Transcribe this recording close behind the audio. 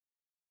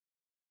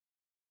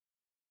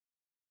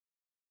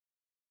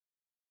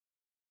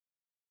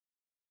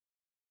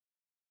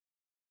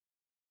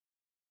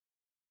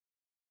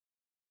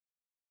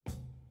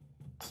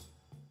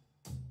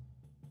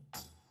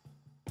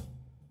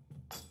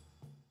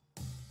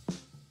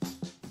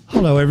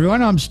Hello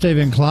everyone, I'm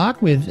Stephen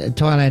Clark with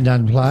Thailand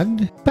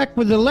Unplugged, back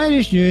with the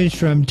latest news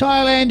from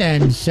Thailand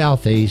and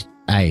Southeast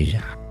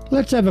Asia.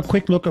 Let's have a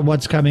quick look at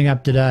what's coming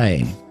up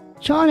today.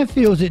 China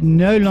feels it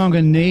no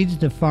longer needs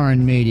the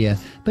foreign media,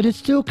 but it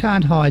still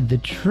can't hide the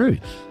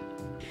truth.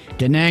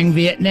 Da Nang,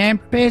 Vietnam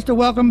prepares to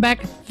welcome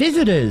back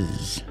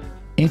visitors.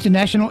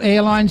 International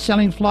airlines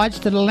selling flights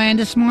to the Land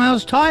of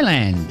Smiles,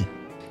 Thailand.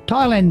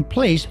 Thailand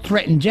police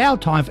threaten jail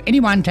time for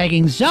anyone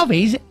taking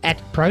selfies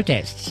at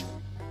protests.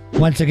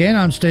 Once again,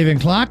 I'm Stephen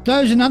Clark.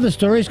 Those and other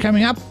stories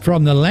coming up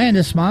from the Land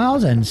of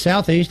Smiles and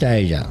Southeast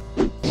Asia.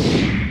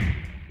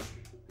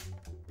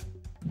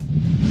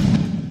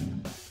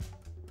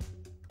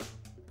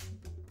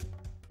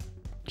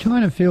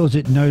 China feels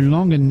it no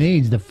longer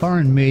needs the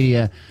foreign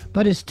media,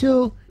 but it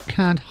still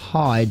can't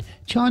hide.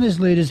 China's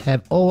leaders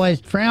have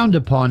always frowned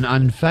upon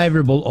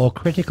unfavourable or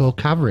critical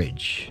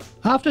coverage.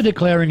 After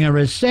declaring a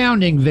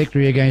resounding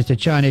victory against the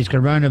Chinese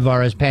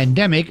coronavirus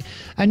pandemic,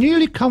 a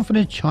newly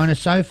confident China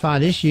so far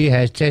this year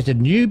has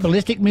tested new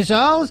ballistic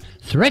missiles,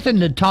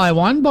 threatened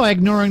Taiwan by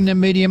ignoring the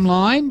medium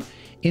line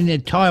in the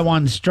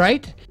Taiwan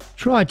Strait,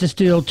 tried to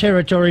steal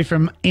territory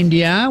from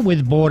India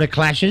with border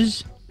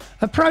clashes,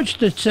 approached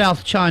the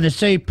South China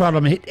Sea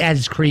problem it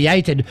has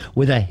created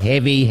with a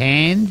heavy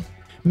hand,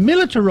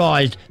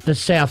 militarised the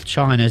South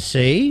China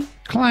Sea,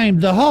 claimed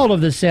the whole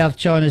of the South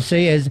China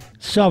Sea as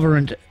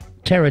sovereign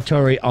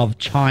territory of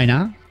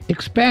China,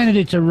 expanded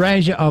its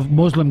erasure of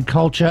Muslim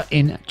culture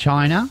in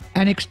China,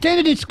 and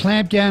extended its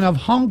clampdown of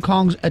Hong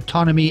Kong's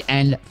autonomy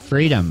and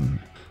freedom.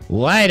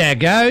 Way to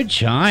go,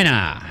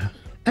 China!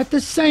 At the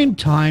same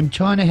time,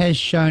 China has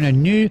shown a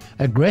new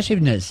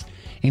aggressiveness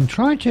in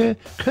trying to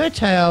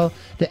curtail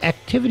the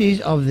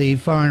activities of the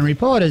foreign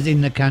reporters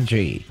in the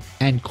country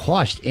and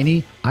quashed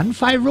any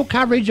unfavourable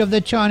coverage of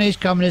the Chinese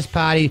Communist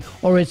Party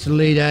or its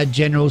leader,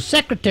 General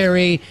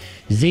Secretary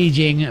Xi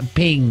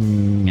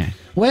Jinping.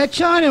 Where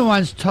China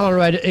once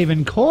tolerated,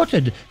 even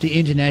courted, the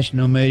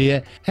international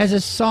media as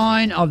a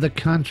sign of the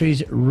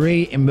country's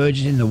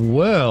re-emergence in the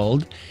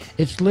world,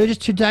 its leaders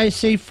today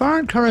see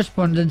foreign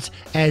correspondents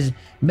as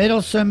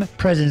meddlesome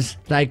presence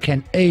they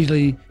can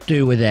easily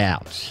do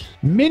without.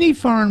 Many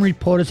foreign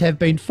reporters have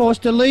been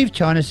forced to leave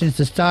China since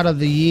the start of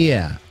the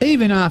year.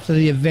 Even after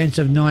the events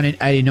of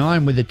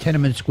 1989 with the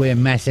Tiananmen Square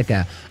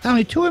massacre,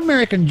 only 2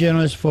 American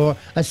journalists for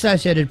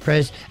Associated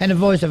Press and the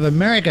Voice of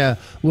America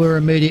were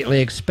immediately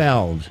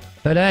expelled.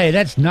 But hey,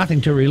 that's nothing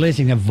to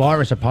releasing a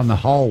virus upon the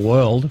whole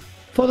world.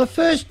 For the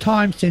first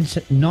time since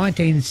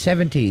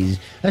 1970s,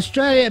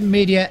 Australian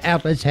media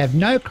outlets have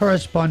no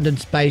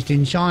correspondents based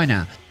in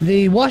China.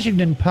 The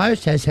Washington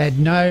Post has had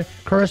no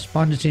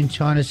correspondents in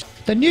China.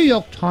 The New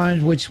York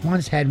Times, which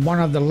once had one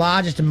of the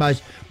largest and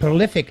most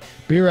prolific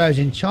bureaus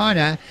in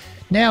China,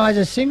 now has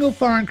a single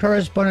foreign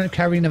correspondent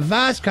covering the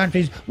vast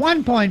country's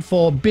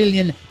 1.4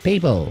 billion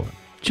people.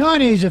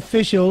 Chinese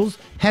officials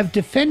have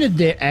defended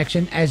their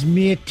action as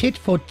mere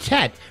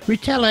tit-for-tat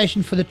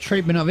retaliation for the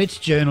treatment of its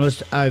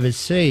journalists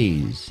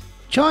overseas.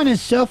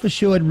 China's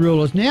self-assured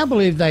rulers now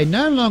believe they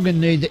no longer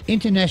need the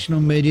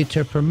international media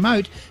to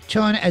promote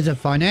China as a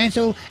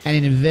financial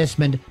and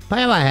investment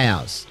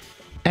powerhouse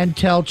and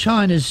tell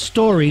China's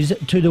stories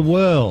to the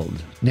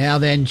world. Now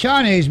then,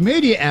 Chinese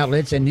media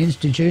outlets and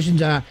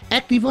institutions are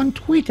active on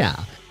Twitter,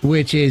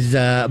 which is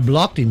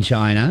blocked in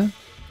China,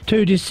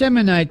 to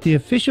disseminate the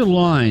official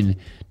line,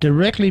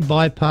 directly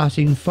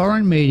bypassing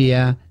foreign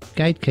media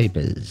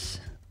gatekeepers.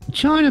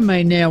 China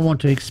may now want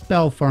to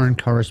expel foreign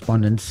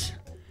correspondents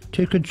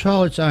to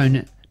control its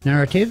own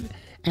narrative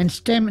and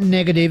stem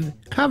negative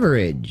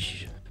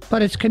coverage.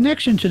 But its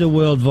connection to the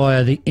world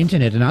via the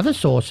internet and other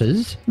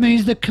sources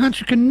means the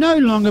country can no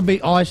longer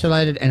be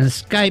isolated and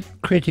escape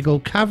critical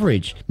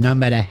coverage, no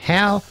matter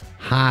how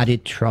hard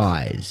it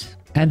tries.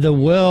 And the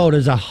world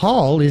as a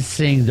whole is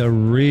seeing the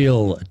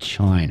real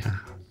China.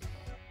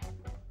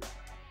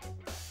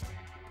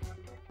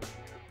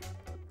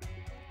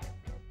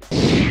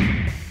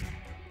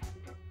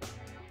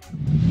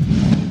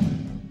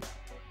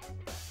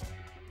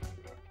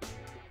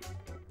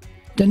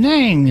 Da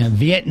Nang,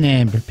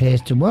 Vietnam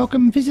prepares to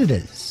welcome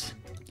visitors.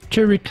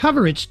 To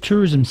recover its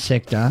tourism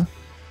sector,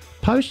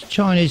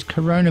 post-Chinese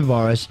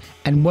coronavirus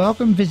and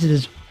welcome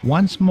visitors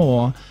once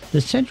more,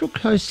 the Central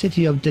Coast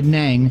city of Da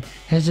Nang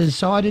has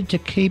decided to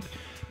keep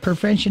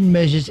prevention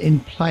measures in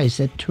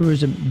place at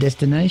tourism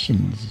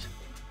destinations.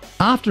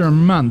 After a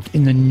month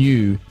in the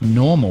new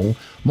normal,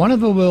 one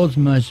of the world's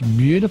most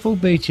beautiful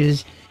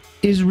beaches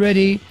is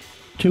ready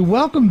to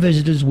welcome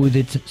visitors with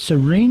its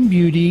serene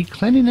beauty,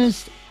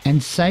 cleanliness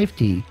and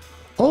safety.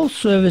 All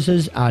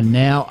services are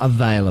now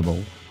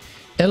available.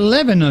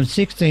 11 of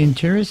 16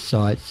 tourist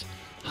sites,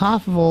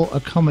 half of all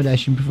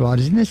accommodation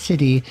providers in the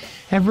city,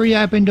 have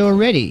reopened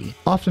already,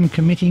 often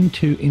committing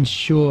to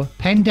ensure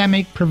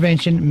pandemic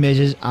prevention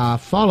measures are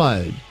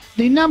followed.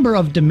 The number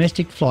of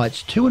domestic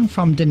flights to and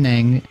from Da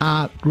Nang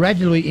are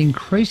gradually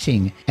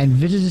increasing, and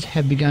visitors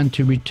have begun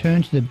to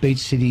return to the beach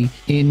city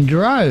in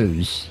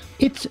droves.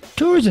 Its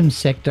tourism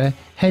sector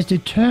has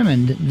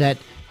determined that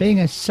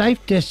being a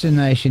safe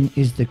destination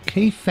is the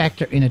key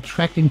factor in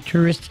attracting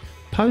tourists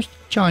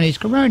post-Chinese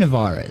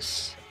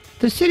coronavirus.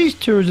 The city's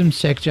tourism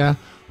sector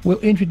will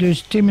introduce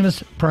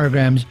stimulus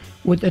programs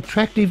with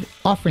attractive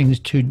offerings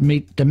to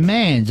meet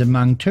demands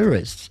among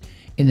tourists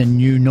in the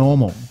new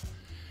normal,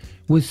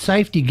 with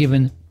safety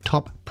given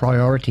top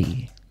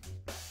priority.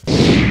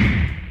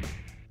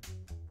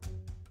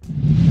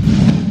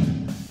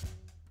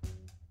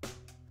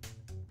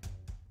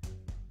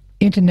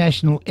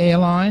 International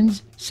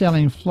airlines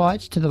selling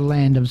flights to the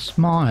Land of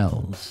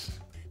Smiles.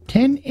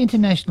 10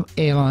 international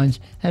airlines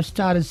have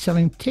started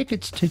selling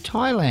tickets to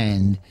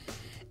Thailand,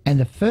 and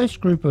the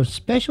first group of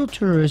special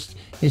tourists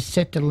is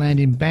set to land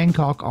in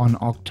Bangkok on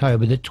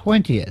October the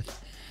 20th,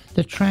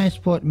 the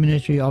Transport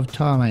Ministry of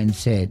Thailand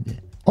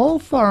said. All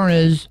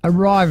foreigners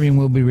arriving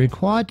will be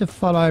required to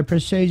follow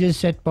procedures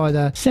set by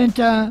the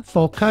Centre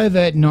for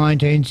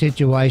COVID-19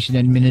 Situation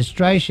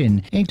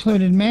Administration,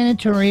 including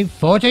mandatory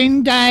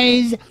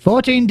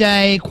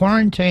 14-day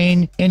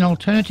quarantine in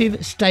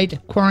alternative state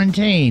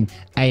quarantine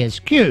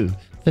 (ASQ)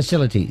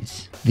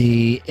 facilities.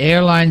 The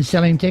airlines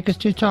selling tickets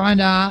to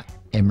Thailand are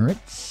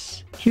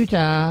Emirates,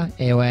 Qatar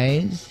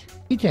Airways,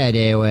 Etihad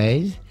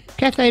Airways,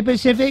 Cathay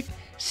Pacific,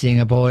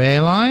 Singapore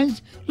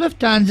Airlines,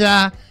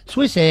 Lufthansa,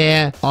 Swiss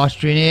Air,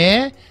 Austrian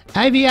Air,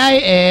 AVA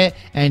Air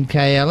and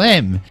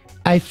KLM.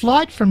 A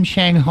flight from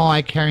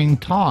Shanghai carrying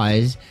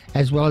Thais,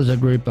 as well as a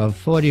group of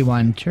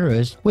 41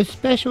 tourists with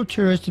special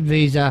tourist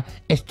visa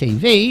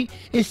 (STV),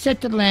 is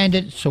set to land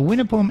at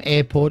Suvarnabhumi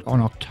Airport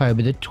on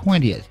October the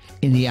 20th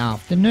in the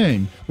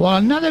afternoon, while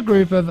another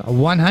group of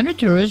 100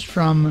 tourists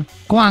from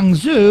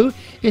Guangzhou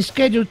is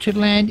scheduled to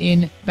land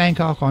in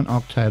Bangkok on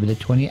October the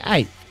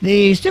 28th.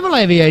 The Civil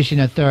Aviation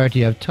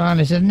Authority of Thailand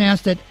has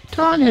announced that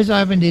Thailand has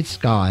opened its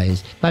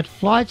skies, but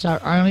flights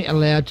are only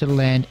allowed to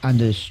land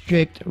under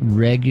strict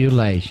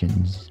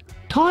regulations.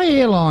 Thai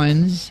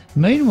airlines,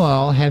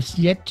 meanwhile, have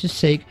yet to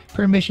seek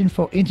permission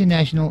for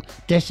international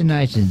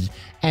destinations,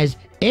 as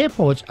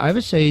airports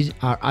overseas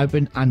are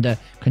open under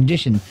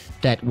conditions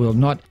that will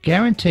not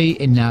guarantee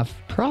enough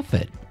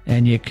profit.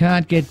 And you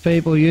can't get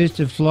people used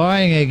to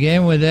flying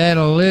again without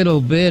a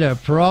little bit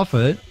of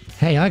profit.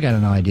 Hey, I got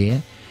an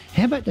idea.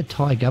 How about the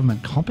Thai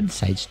government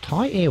compensates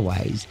Thai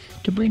Airways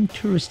to bring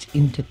tourists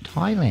into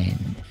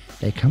Thailand?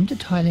 They come to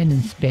Thailand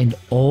and spend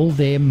all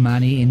their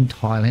money in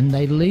Thailand,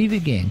 they leave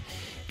again,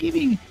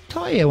 giving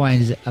Thai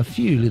Airways a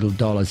few little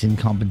dollars in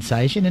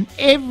compensation, and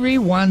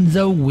everyone's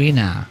a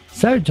winner.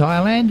 So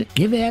Thailand,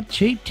 give out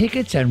cheap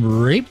tickets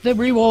and reap the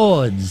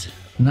rewards.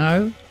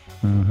 No?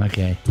 Oh,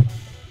 okay.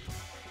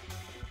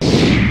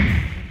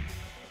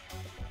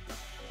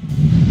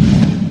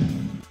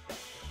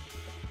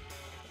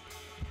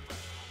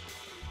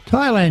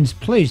 Thailand's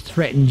police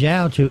threaten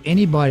jail to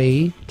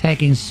anybody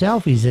taking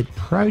selfies at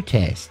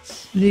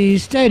protests. The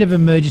state of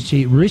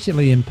emergency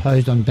recently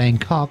imposed on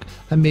Bangkok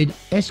amid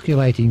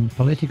escalating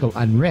political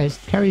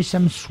unrest carries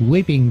some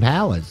sweeping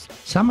powers,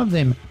 some of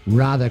them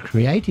rather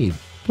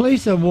creative.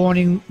 Police are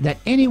warning that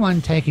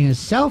anyone taking a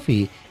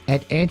selfie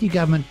at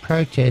anti-government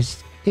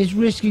protests is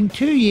risking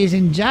 2 years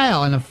in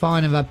jail and a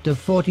fine of up to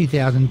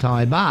 40,000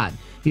 Thai baht.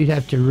 You'd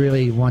have to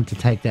really want to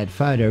take that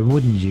photo,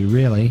 wouldn't you,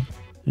 really?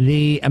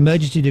 The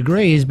emergency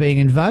decree is being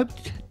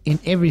invoked in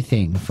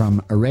everything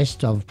from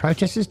arrest of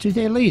protesters to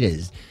their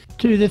leaders,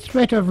 to the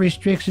threat of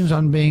restrictions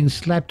on being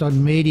slapped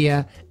on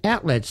media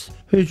outlets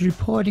whose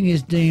reporting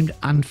is deemed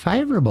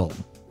unfavourable.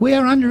 We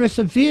are under a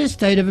severe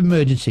state of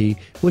emergency,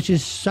 which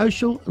is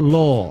social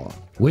law.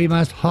 We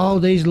must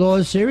hold these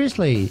laws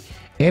seriously.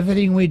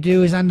 Everything we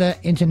do is under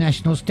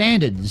international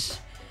standards.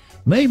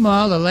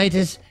 Meanwhile, the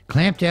latest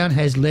clampdown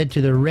has led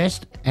to the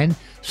arrest and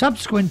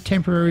subsequent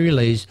temporary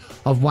release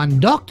of one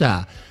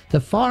doctor, the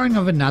firing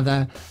of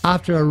another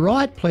after a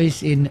riot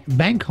police in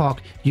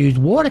Bangkok used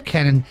water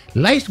cannon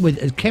laced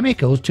with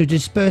chemicals to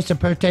disperse the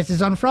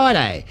protesters on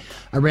Friday.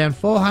 Around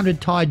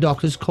 400 Thai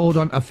doctors called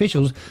on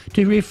officials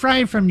to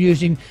refrain from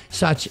using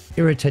such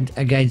irritant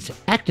against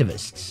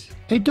activists.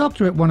 A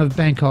doctor at one of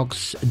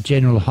Bangkok's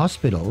general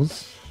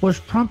hospitals was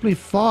promptly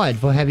fired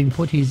for having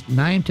put his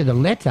name to the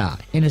letter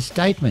in a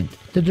statement.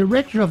 The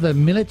director of the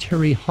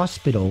military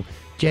hospital,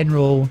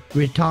 General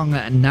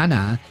Ritong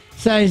Nana,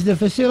 says the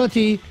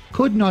facility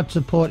could not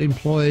support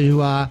employees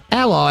who are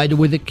allied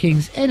with the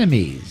king's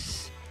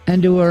enemies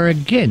and who are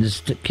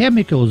against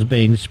chemicals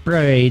being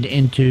sprayed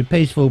into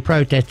peaceful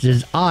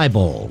protesters'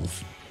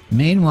 eyeballs.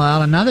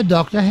 Meanwhile, another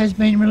doctor has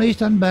been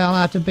released on bail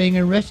after being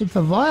arrested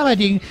for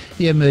violating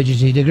the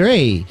emergency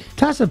decree.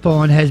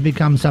 Tasapon has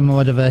become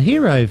somewhat of a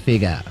hero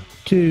figure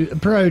to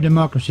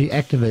pro-democracy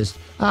activists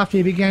after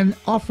he began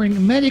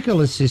offering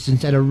medical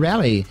assistance at a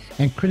rally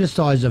and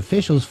criticised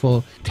officials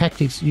for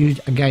tactics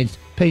used against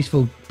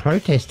peaceful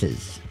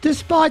protesters.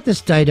 Despite the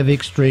state of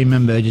extreme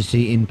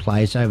emergency in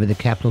place over the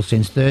capital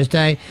since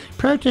Thursday,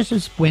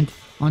 protesters went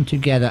on to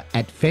gather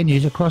at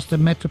venues across the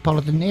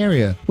metropolitan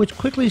area, which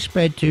quickly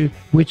spread to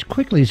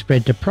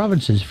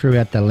provinces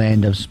throughout the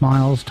Land of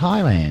Smiles,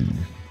 Thailand.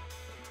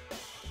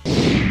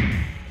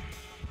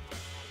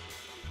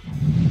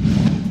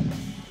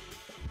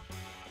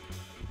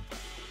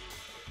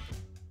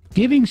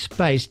 giving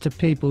space to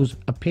people's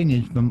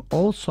opinions from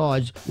all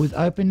sides with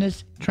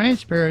openness,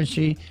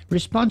 transparency,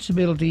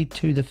 responsibility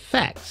to the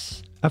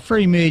facts. A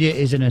free media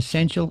is an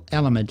essential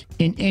element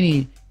in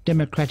any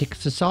democratic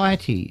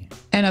society,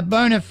 and a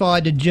bona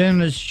fide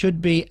journalist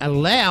should be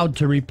allowed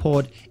to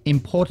report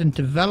important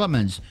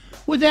developments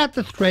without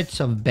the threats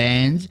of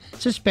bans,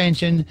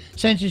 suspension,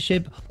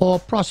 censorship or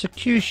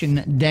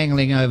prosecution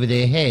dangling over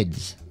their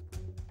heads.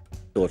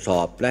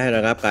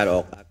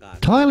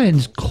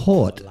 Thailand's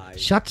court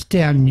shuts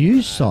down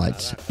news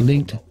sites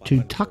linked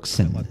to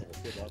Thaksin.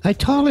 A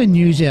Thailand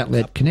news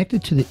outlet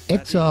connected to the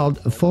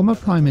exiled former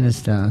Prime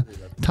Minister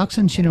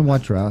Thaksin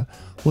Shinawatra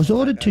was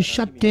ordered to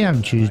shut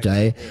down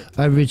Tuesday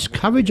over its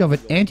coverage of an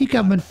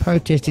anti-government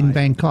protest in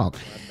Bangkok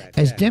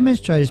as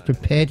demonstrators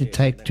prepared to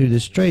take to the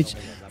streets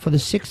for the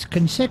 6th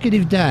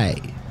consecutive day.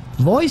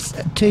 Voice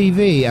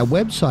TV, a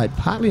website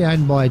partly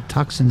owned by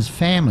Thaksin's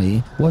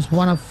family, was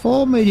one of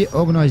 4 media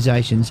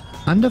organisations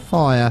under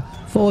fire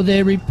for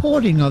their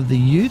reporting of the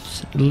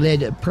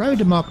youth-led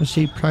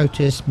pro-democracy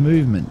protest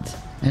movement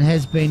and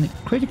has been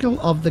critical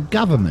of the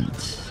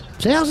government.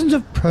 Thousands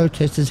of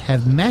protesters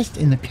have massed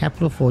in the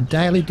capital for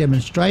daily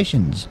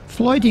demonstrations,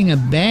 floating a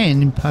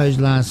ban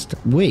imposed last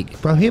week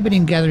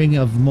prohibiting gathering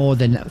of more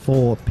than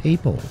 4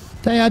 people.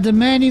 They are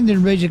demanding the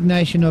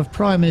resignation of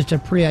Prime Minister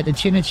Prayut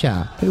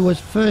Chan-o-cha, who was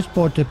first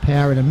brought to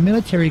power in a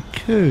military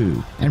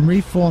coup and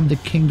reformed the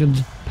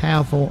kingdom's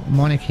powerful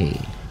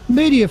monarchy.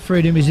 Media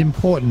freedom is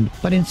important,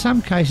 but in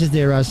some cases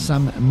there are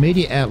some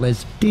media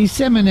outlets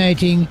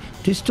disseminating,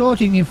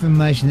 distorting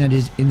information that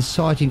is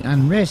inciting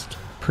unrest,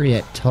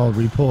 Prayut told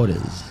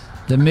reporters.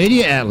 The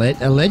media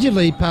outlet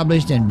allegedly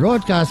published and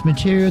broadcast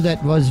material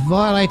that was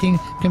violating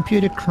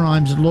computer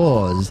crimes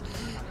laws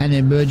and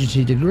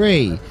emergency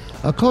decree,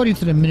 according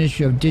to the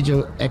Ministry of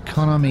Digital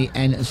Economy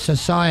and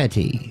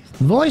Society.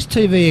 Voice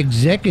TV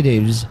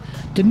executives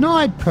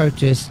denied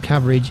protest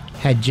coverage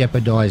had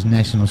jeopardised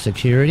national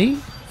security.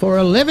 For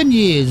 11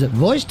 years,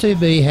 Voice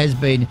TV has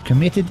been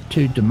committed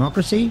to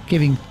democracy,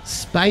 giving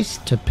space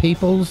to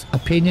people's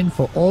opinion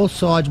for all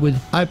sides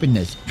with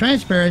openness,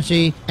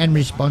 transparency and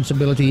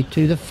responsibility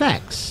to the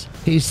facts,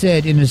 he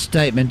said in a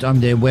statement on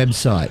their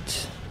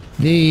website.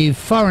 The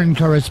Foreign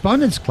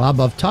Correspondents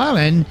Club of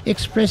Thailand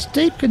expressed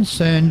deep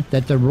concern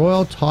that the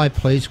Royal Thai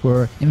Police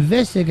were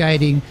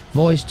investigating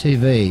Voice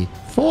TV.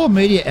 4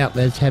 media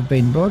outlets have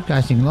been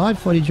broadcasting live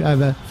footage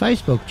over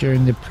Facebook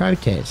during the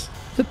protest.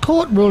 The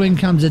court ruling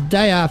comes a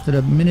day after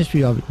the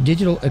Ministry of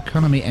Digital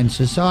Economy and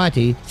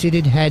Society said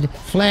it had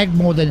flagged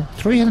more than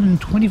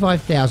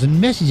 325,000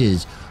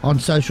 messages on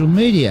social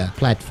media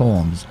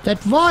platforms that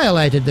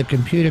violated the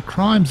Computer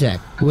Crimes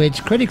Act,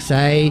 which critics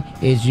say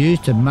is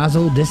used to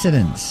muzzle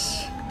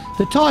dissidents.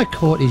 The Thai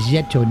court is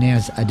yet to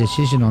announce a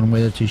decision on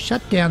whether to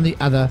shut down the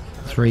other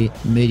 3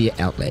 media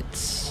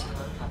outlets.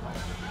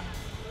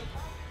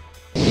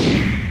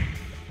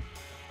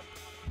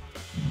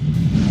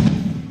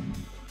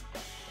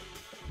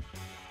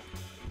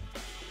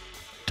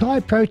 Thai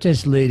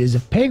protest leaders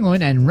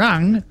Penguin and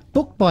Rung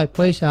booked by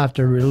police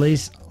after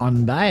release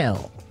on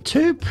bail.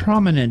 2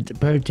 prominent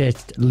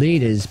protest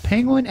leaders,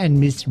 Penguin and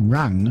Miss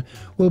Rung,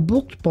 were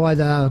booked by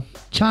the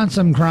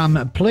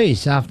Chansomkram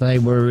police after they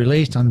were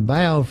released on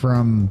bail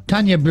from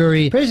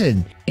Thanyaburi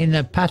prison in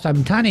the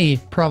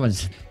Pathumthani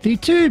province. The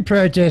 2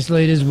 protest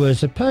leaders were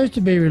supposed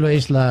to be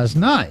released last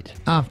night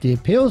after the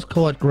appeals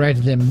court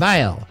granted them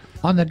bail,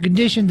 on the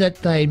condition that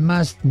they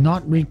must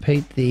not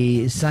repeat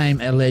the same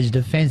alleged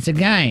offence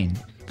again.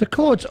 The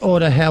court's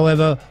order,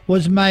 however,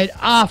 was made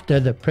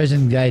after the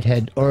prison gate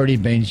had already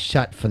been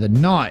shut for the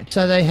night,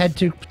 so they had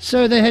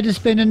to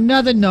spend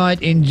another night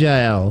in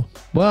jail.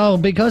 Well,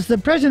 because the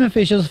prison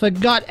officials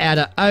forgot how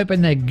to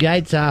open the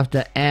gates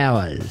after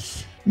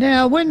hours.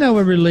 Now, when they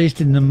were released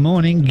in the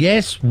morning,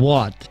 guess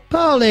what?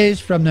 Police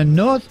from the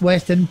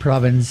northwestern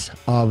province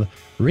of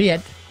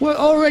Riet were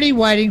already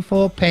waiting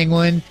for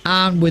Penguin,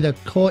 armed with a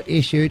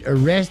court-issued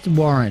arrest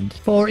warrant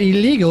for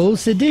illegal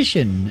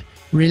sedition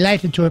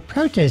related to a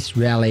protest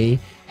rally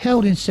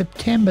held in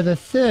September the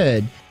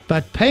 3rd,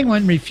 but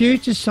Penguin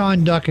refused to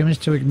sign documents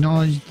to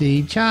acknowledge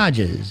the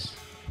charges.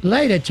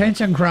 Later,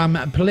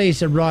 Chansomkram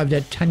police arrived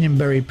at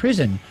Thanyamburi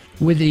prison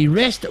with the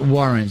arrest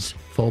warrants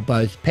for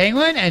both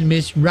Penguin and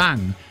Miss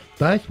Rung.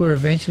 Both were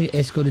eventually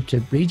escorted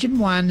to Region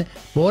 1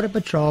 Border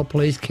Patrol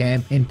Police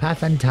Camp in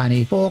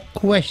Pathumthani for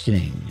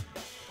questioning.